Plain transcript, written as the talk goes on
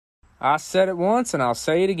I said it once and I'll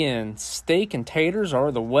say it again. Steak and taters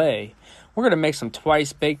are the way. We're going to make some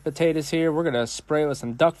twice-baked potatoes here. We're going to spray it with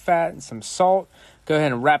some duck fat and some salt. Go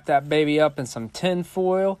ahead and wrap that baby up in some tin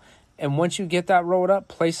foil. And once you get that rolled up,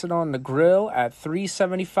 place it on the grill at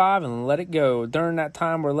 375 and let it go. During that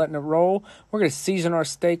time we're letting it roll, we're going to season our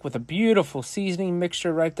steak with a beautiful seasoning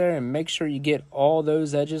mixture right there. And make sure you get all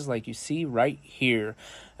those edges like you see right here.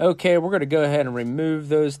 Okay, we're going to go ahead and remove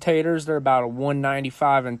those taters. They're about a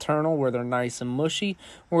 195 internal where they're nice and mushy.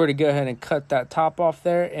 We're going to go ahead and cut that top off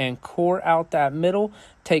there and core out that middle.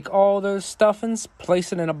 Take all those stuffings,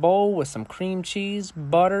 place it in a bowl with some cream cheese,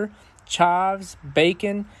 butter, chives,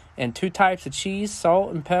 bacon, and 2 types of cheese,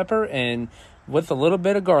 salt and pepper, and with a little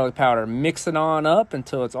bit of garlic powder. Mix it on up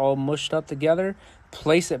until it's all mushed up together.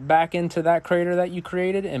 Place it back into that crater that you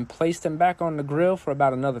created and place them back on the grill for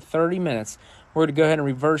about another 30 minutes. We're going to go ahead and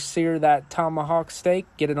reverse sear that tomahawk steak,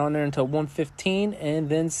 get it on there until 115, and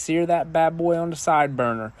then sear that bad boy on the side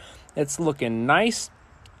burner. It's looking nice,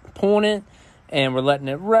 pulling it, and we're letting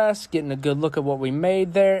it rest, getting a good look at what we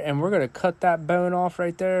made there, and we're going to cut that bone off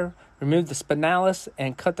right there, remove the spinalis,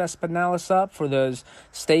 and cut that spinalis up for those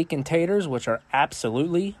steak and taters, which are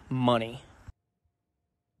absolutely money.